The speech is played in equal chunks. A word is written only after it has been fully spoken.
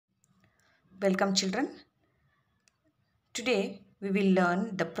Welcome children. Today we will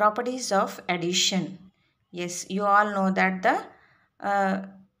learn the properties of addition. Yes, you all know that the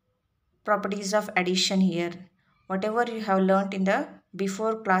properties of addition here. Whatever you have learnt in the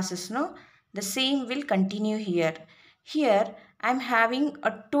before classes, no, the same will continue here. Here I am having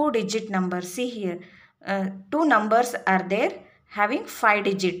a 2-digit number. See here, two numbers are there having 5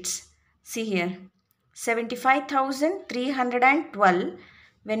 digits. See here, 75,312.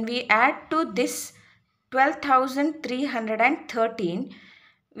 When we add to this 12,313,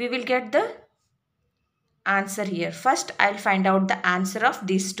 we will get the answer here. First, I'll find out the answer of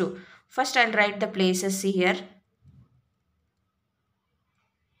these two. First, I'll write the places. See here.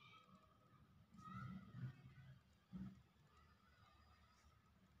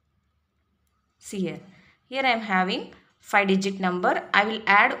 See here. Here I am having 5-digit number. I will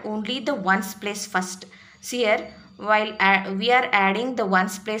add only the ones place first. See here. While we are adding the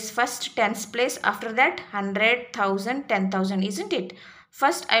ones place first, tens place, after that 100, 1000, 10,000, isn't it?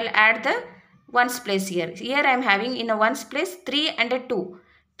 First, I'll add the ones place here. Here I am having in a ones place 3 and a 2.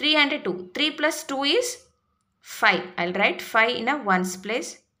 3 and a 2. 3 plus 2 is 5. I'll write 5 in a ones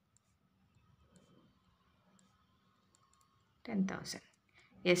place. 10,000.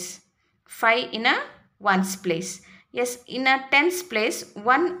 Yes. 5 in a ones place. Yes, in a tens place,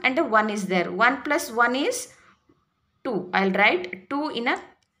 1 and a 1 is there. 1 plus 1 is 2. I'll write 2 in a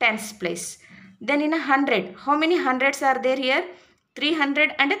tens place. Then in a 100, how many hundreds are there here?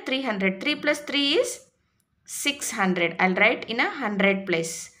 300 and a 300. 3 plus 3 is 600. I'll write in a 100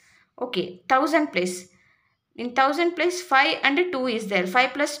 place. Okay, 1000 place. In 1000 place, 5 and a 2 is there.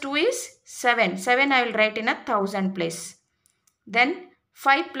 5 plus 2 is 7. 7 I will write in a 1000 place. Then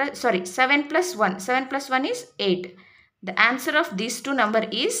 7 plus 1. 7 plus 1 is 8. The answer of these two number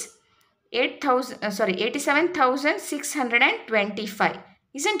is 87,625.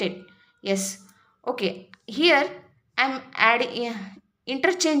 Isn't it? Yes. Okay. Here I am adding,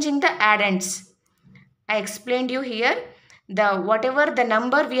 interchanging the addends. I explained you here whatever the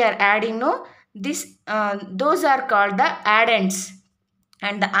number we are adding, no, those are called the addends,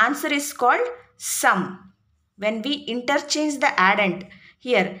 and the answer is called sum. When we interchange the addend,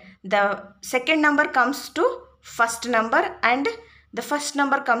 here the second number comes to first number and the first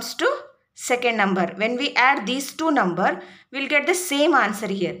number comes to second number. When we add these two numbers, we will get the same answer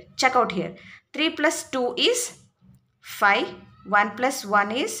here. Check out here. 3 plus 2 is 5. 1 plus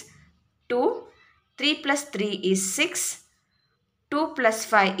 1 is 2. 3 plus 3 is 6. 2 plus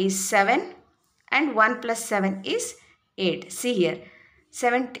 5 is 7. And 1 plus 7 is 8. See here.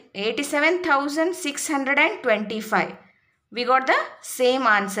 87,625. We got the same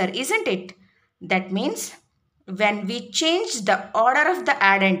answer, isn't it? That means when we change the order of the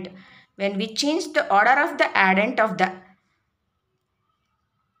addend,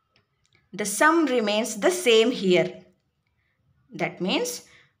 the sum remains the same here. That means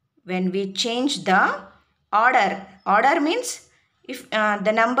when we change the order means if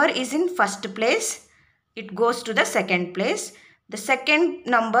the number is in first place, it goes to the second place. The second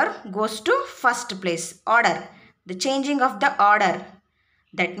number goes to first place. Order. The changing of the order.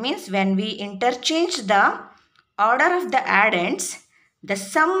 That means when we interchange the order of the addends, the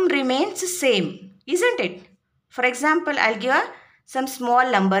sum remains same. Isn't it? For example, I'll give some small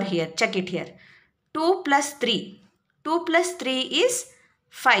number here. Check it here. 2 plus 3. 2 plus 3 is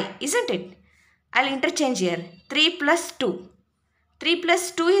 5. Isn't it? I'll interchange here. 3 plus 2. 3 plus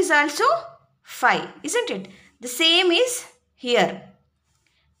 2 is also 5. Isn't it? The same is here.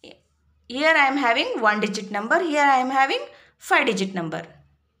 Here I am having 1-digit number. Here I am having 5-digit number.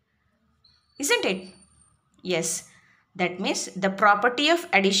 Isn't it? Yes. That means the property of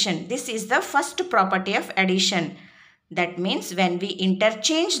addition. This is the first property of addition. That means when we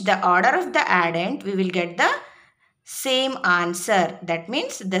interchange the order of the addend, we will get the same answer. That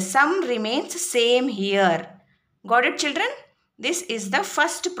means the sum remains same here. Got it, children? This is the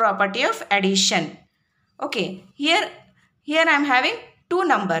first property of addition. Okay. Here I am having two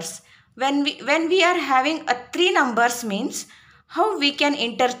numbers. When we are having a 3 numbers means how we can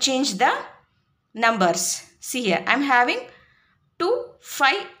interchange the numbers. See here, I am having 2,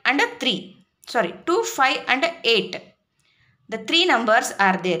 5 and a 3. 2, 5 and a 8. The 3 numbers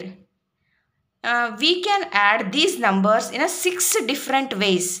are there. We can add these numbers in a 6 different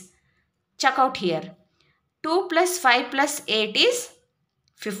ways. Check out here. 2 plus 5 plus 8 is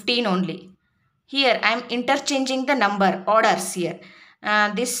 15 only. Here I am interchanging the number orders here.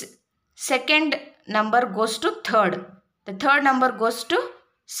 This second number goes to third. The third number goes to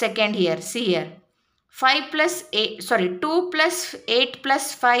second here. See here. 2 plus 8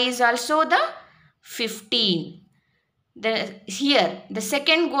 plus 5 is also the 15. Here the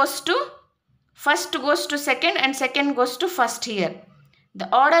second goes to First goes to second and second goes to first here. The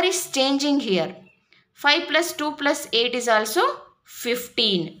order is changing here. 5 plus 2 plus 8 is also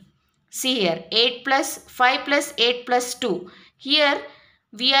 15. See here, 8 plus 5 plus 8 plus 2. Here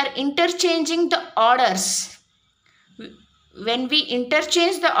we are interchanging the orders. When we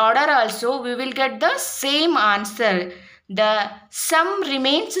interchange the order also, we will get the same answer. The sum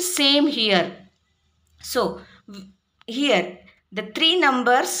remains same here. So, here the three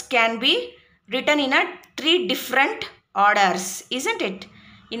numbers can be written in a three different orders, isn't it?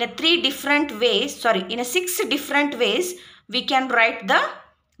 In a three different ways, in a 6 different ways, we can write the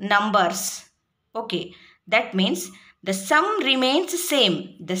numbers. Okay, that means the sum remains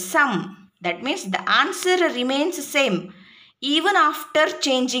same. The sum, that means the answer remains same even after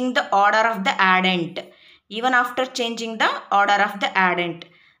changing the order of the addend. Even after changing the order of the addend.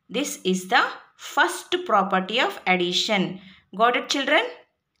 This is the first property of addition. Got it, children?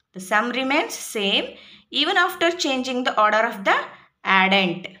 The sum remains same even after changing the order of the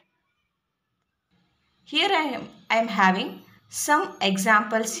addend. Here I am having some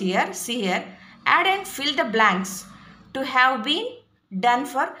examples here. See here. Add and fill the blanks. To have been done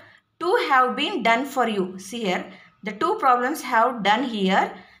for you. See here. The two problems have done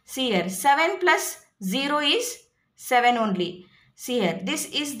here. See here. 7 plus 0 is 7 only. See here. This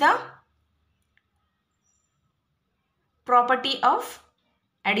is the property of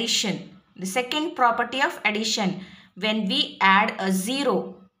addition. The second property of addition. When we add a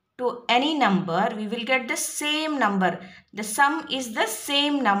 0 to any number, we will get the same number. The sum is the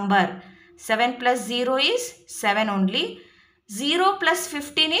same number. 7 plus 0 is 7 only. 0 plus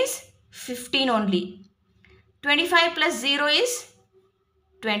 15 is 15 only. 25 plus 0 is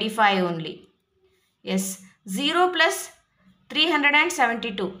 25 only. Yes, 0 plus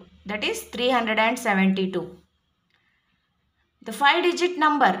 372, that is 372. The 5-digit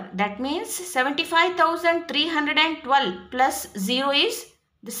number, that means 75,312 plus 0 is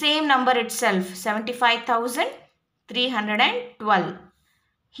the same number itself, 75,312.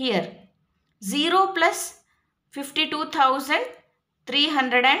 Here, 0 plus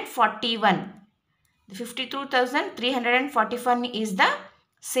 52,341. 52,341 is the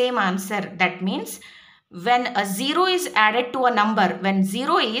same answer. That means when a 0 is added to a number, when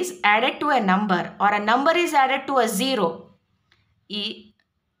 0 is added to a number or a number is added to a 0,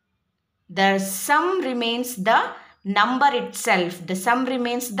 the sum remains the number itself. The sum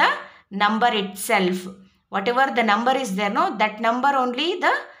remains the number itself. Whatever the number is there, no, that number only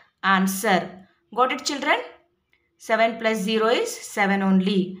the answer. Got it, children? 7 plus 0 is 7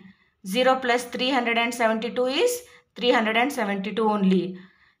 only. 0 plus 372 is 372 only.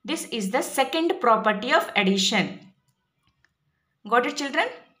 This is the second property of addition. Got it, children?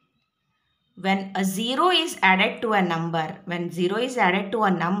 When a 0 is added to a number, when 0 is added to a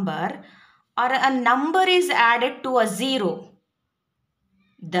number or a number is added to a 0,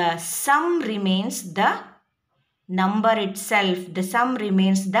 the sum remains the number itself. The sum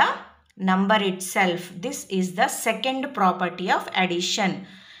remains the number itself. This is the second property of addition.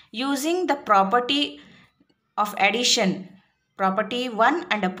 Using the property of addition, property 1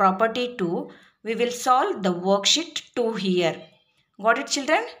 and a property 2, we will solve the worksheet 2 here. Got it,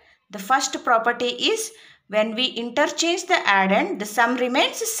 children? The first property is when we interchange the addend, the sum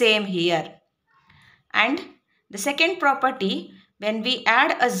remains same here. And the second property, when we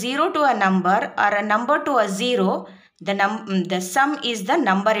add a 0 to a number or a number to a 0, the sum is the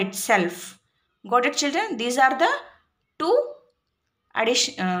number itself. Got it, children? These are the two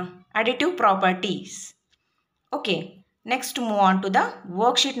additive properties. Okay, next move on to the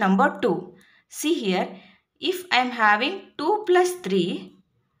worksheet number 2. See here, if I am having 2 plus 3,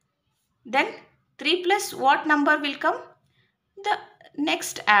 then 3 plus what number will come? The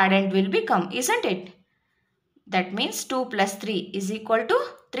next addend will become, isn't it? That means 2 plus 3 is equal to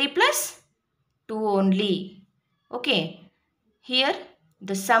 3 plus 2 only. Okay, here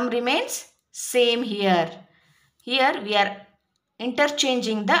the sum remains same here. Here we are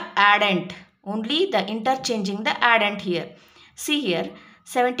interchanging the addend, only the interchanging the addend here. See here,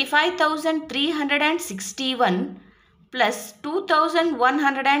 75,361 plus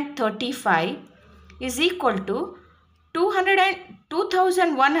 2,135 is equal to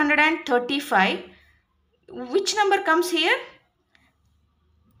 2,135. Which number comes here?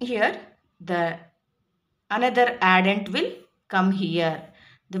 Here the another addend will come here.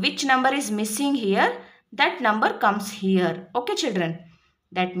 The which number is missing here? That number comes here. Okay, children.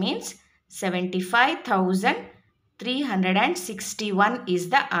 That means 75,361 is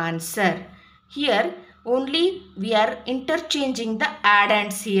the answer. Here only we are interchanging the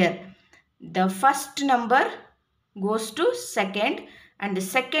addends here. The first number goes to second and the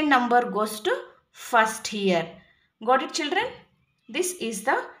second number goes to first here. Got it, children? This is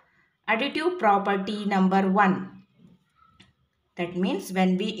the additive property number 1. That means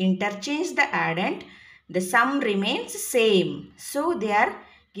when we interchange the addend, the sum remains same. So they are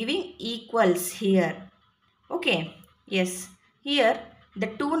giving equals here. Okay. Yes. Here the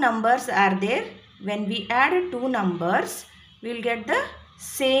two numbers are there. When we add two numbers, we will get the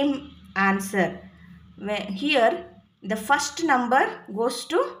same answer. Here the first number goes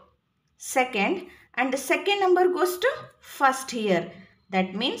to second and the second number goes to first here.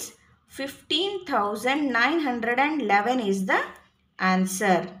 That means 15,911 is the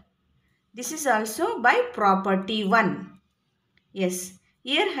answer. This is also by property 1. Yes,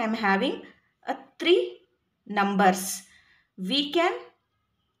 here I am having 3 numbers. We can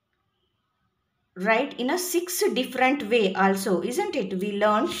write in a 6 different way also, isn't it? We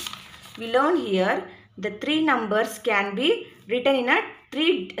learn here the 3 numbers can be written in a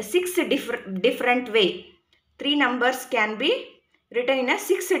 6 different way. 3 numbers can be written in a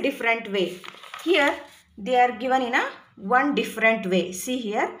 6 different way. Here they are given in a 1 different way. See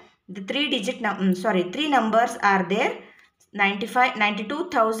here, the 3 numbers are there.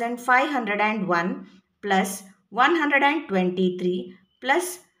 92,501 plus 123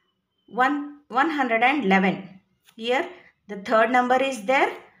 plus 111. Here the third number is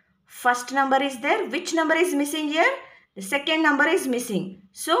there, first number is there. Which number is missing here? The second number is missing.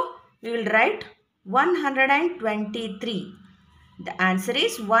 So we will write 123. The answer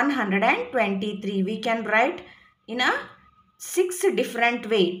is 123. We can write in a 6 different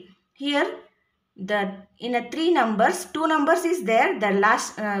way. Here in a 3 numbers, 2 numbers is there. The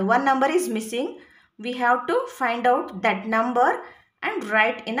last one number is missing. We have to find out that number and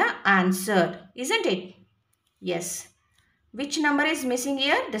write in a answer, isn't it? Yes. Which number is missing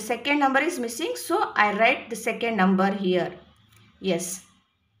here? The second number is missing. So I write the second number here. Yes.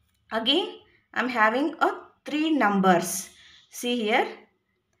 Again I am having 3 numbers. See here.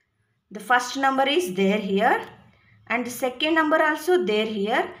 The first number is there here. And the second number also there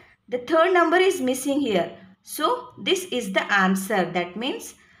here. The third number is missing here. So this is the answer. That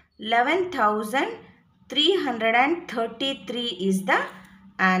means 11,333 is the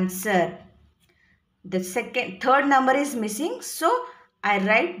answer. The third number is missing. So I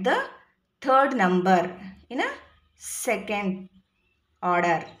write the third number in a second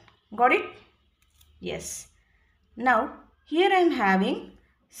order. Got it? Yes. Now here I am having,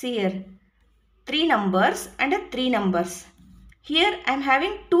 see here, 3 numbers and 3 numbers. Here I am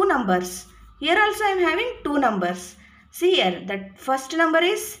having 2 numbers. Here also I am having 2 numbers. See here, the first number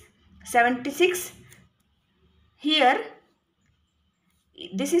is 76. Here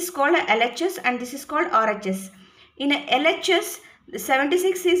this is called LHS and this is called RHS. In LHS the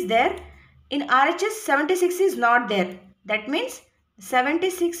 76 is there. In RHS 76 is not there. That means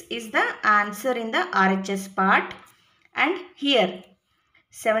 76 is the answer in the RHS part. And here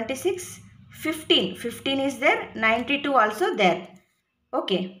 76, 15 is there, 92 also there.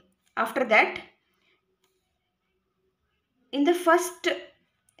 Okay. After that, in the first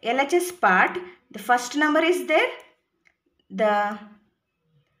LHS part, the first number is there. The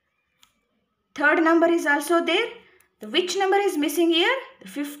third number is also there. Which number is missing here? The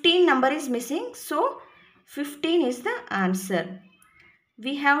 15 number is missing. So 15 is the answer.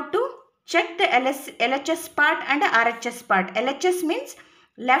 We have to check the LHS part and RHS part. LHS means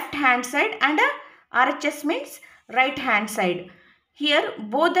left hand side and RHS means right hand side. Here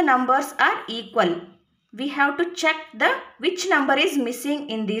both the numbers are equal. We have to check which number is missing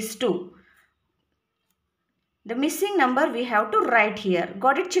in these two. The missing number we have to write here.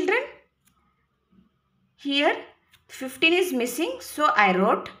 Got it, children? Here 15 is missing, so I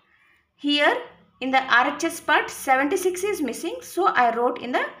wrote. Here in the RHS part 76 is missing, so I wrote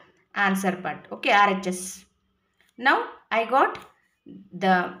in the answer part. Okay, RHS. Now I got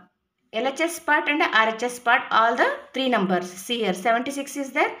the LHS part and the RHS part, all the 3 numbers. See here, 76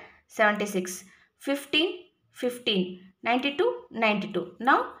 is there, 76, 15, 15, 92, 92.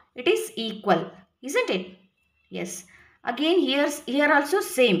 Now it is equal, isn't it? Yes. Again here also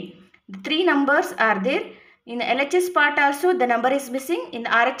same. The 3 numbers are there. In the LHS part also the number is missing. In the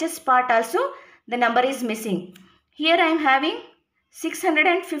RHS part also the number is missing. Here I am having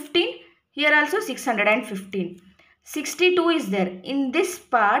 615. Here also 615. 62 is there. In this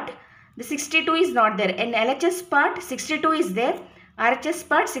part the 62 is not there. In LHS part 62 is there. RHS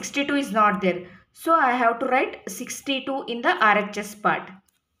part 62 is not there. So I have to write 62 in the RHS part.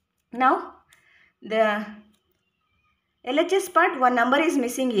 Now the LHS part one number is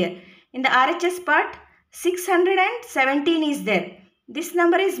missing here. In the RHS part 617 is there. This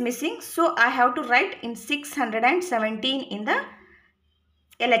number is missing. So I have to write in 617 in the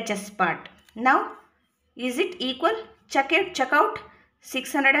LHS part. Now, is it equal? Check out.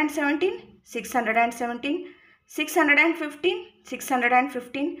 617, 617, 615,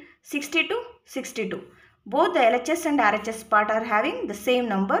 615, 62, 62. Both the LHS and RHS part are having the same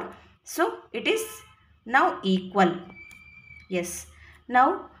number. So, it is now equal. Yes.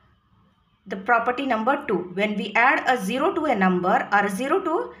 Now, the property number 2. When we add a 0 to a number or a 0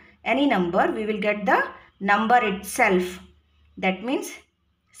 to any number, we will get the number itself. That means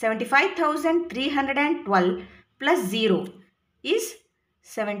 75,312 plus 0 is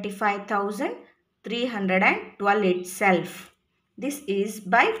 75,312 itself. This is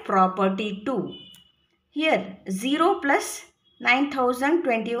by property 2. Here 0 plus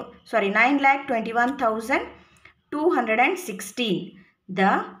 9,21,216.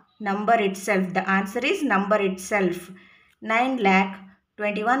 The number itself, the answer is number itself,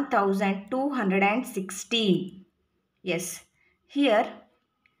 9,21,216. Yes, here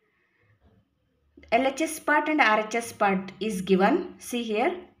LHS part and RHS part is given. See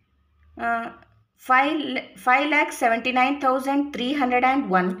here,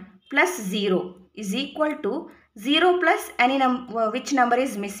 5,79,301 plus 0 is equal to 0 plus any number. Which number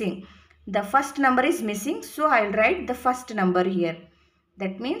is missing? The first number is missing, so I will write the first number here.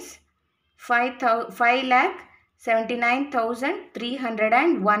 That means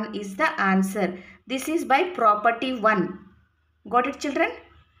 5,79,301 is the answer. This is by property 1. Got it, children?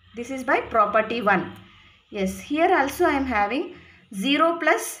 This is by property 1. Yes, here also I am having 0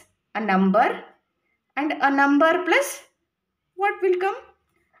 plus a number and a number plus what will come?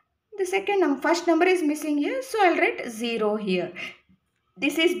 The second number. First number is missing here, so I will write 0 here.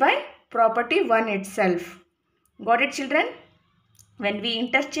 This is by property 1 itself. Got it, children? When we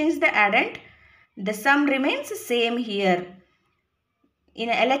interchange the addend, the sum remains same here. In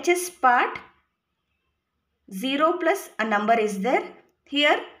LHS part, 0 plus a number is there.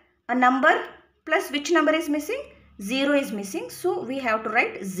 Here, a number plus which number is missing? 0 is missing. So, we have to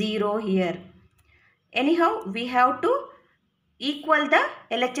write 0 here. Anyhow, we have to equal the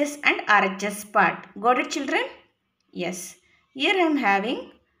LHS and RHS part. Got it, children? Yes. Here I am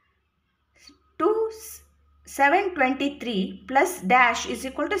having 723 plus dash is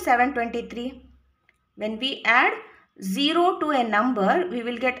equal to 723. When we add 0 to a number, we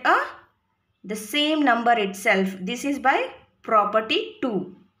will get the same number itself. This is by property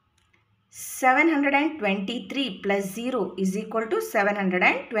 2. 723 plus 0 is equal to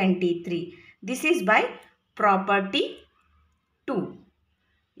 723. This is by property 2.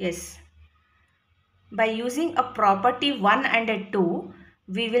 Yes. By using a property 1 and a 2,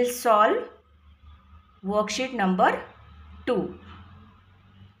 we will solve worksheet number 2.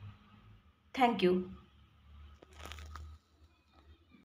 Thank you.